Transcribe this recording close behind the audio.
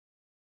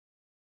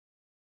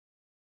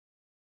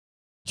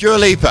Dua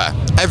Lipa.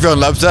 Everyone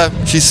loves her.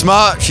 She's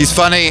smart, she's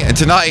funny, and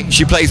tonight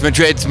she plays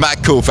Madrid's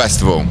Mad Cool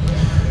Festival.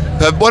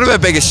 But one of her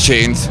biggest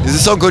tunes is a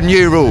song called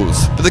New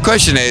Rules. But the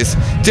question is,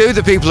 do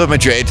the people of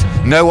Madrid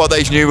know what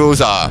those new rules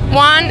are?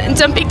 1,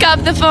 don't pick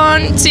up the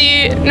phone.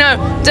 2, no,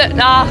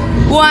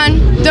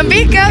 1, don't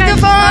pick up the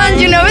phone.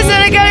 You know it's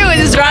not a guy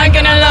who is drunk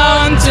and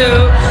alone. 2,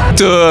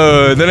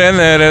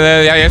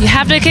 you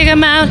have to kick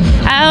him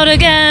out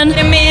again.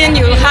 I mean,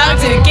 you have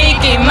to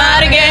kick him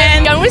out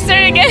again. Can we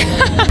start again?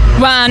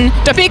 1,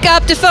 don't pick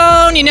up the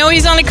phone. You know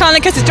he's only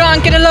calling because he's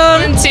drunk and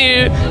alone.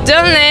 2,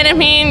 don't let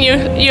him in.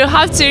 You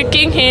have to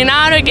kick him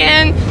out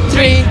again.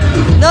 3,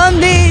 don't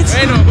bleed.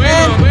 You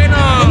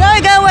know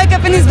you gotta wake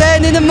up in his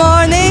bed in the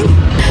morning.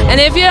 And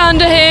if you're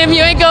under him,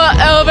 you ain't go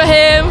over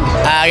him.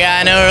 I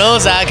got no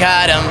rules, I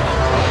got 'em.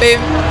 Beep,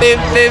 beep,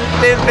 beep,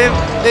 beep, beep,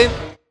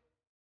 beep.